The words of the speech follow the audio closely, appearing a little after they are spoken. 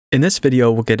In this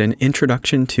video, we'll get an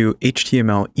introduction to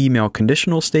HTML email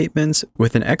conditional statements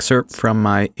with an excerpt from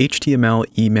my HTML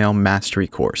email mastery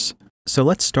course. So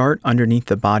let's start underneath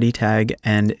the body tag,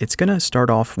 and it's going to start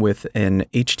off with an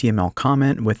HTML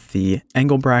comment with the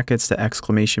angle brackets, the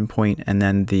exclamation point, and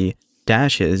then the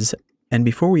dashes. And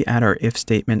before we add our if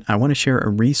statement, I want to share a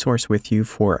resource with you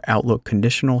for Outlook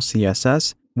Conditional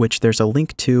CSS, which there's a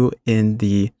link to in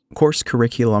the course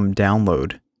curriculum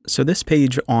download. So this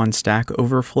page on Stack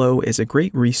Overflow is a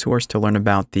great resource to learn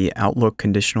about the Outlook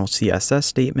Conditional CSS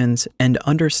statements and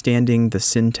understanding the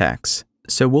syntax.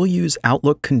 So we'll use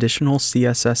Outlook Conditional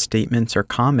CSS statements or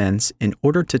comments in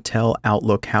order to tell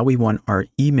Outlook how we want our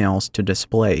emails to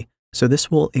display. So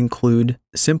this will include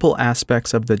simple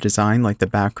aspects of the design like the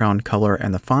background color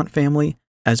and the font family,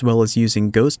 as well as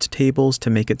using ghost tables to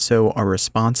make it so our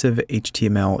responsive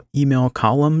HTML email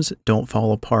columns don't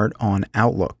fall apart on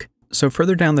Outlook. So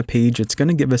further down the page, it's going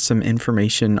to give us some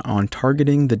information on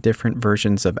targeting the different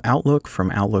versions of Outlook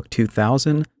from Outlook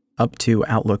 2000 up to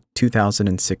Outlook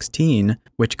 2016,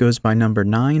 which goes by number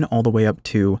 9 all the way up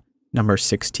to number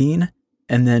 16.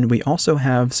 And then we also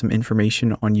have some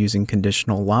information on using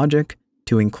conditional logic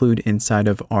to include inside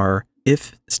of our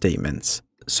if statements.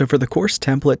 So for the course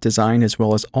template design, as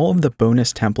well as all of the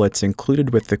bonus templates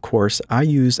included with the course, I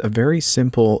use a very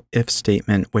simple if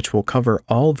statement, which will cover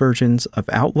all versions of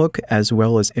Outlook as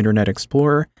well as Internet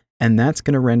Explorer. And that's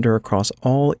going to render across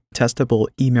all testable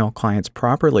email clients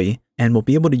properly. And we'll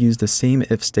be able to use the same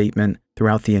if statement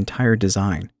throughout the entire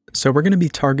design. So we're going to be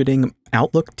targeting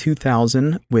Outlook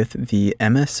 2000 with the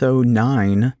MSO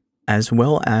 9, as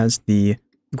well as the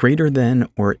greater than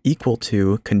or equal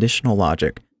to conditional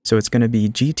logic. So it's going to be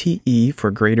GTE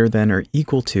for greater than or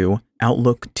equal to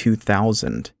Outlook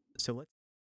 2000. So let's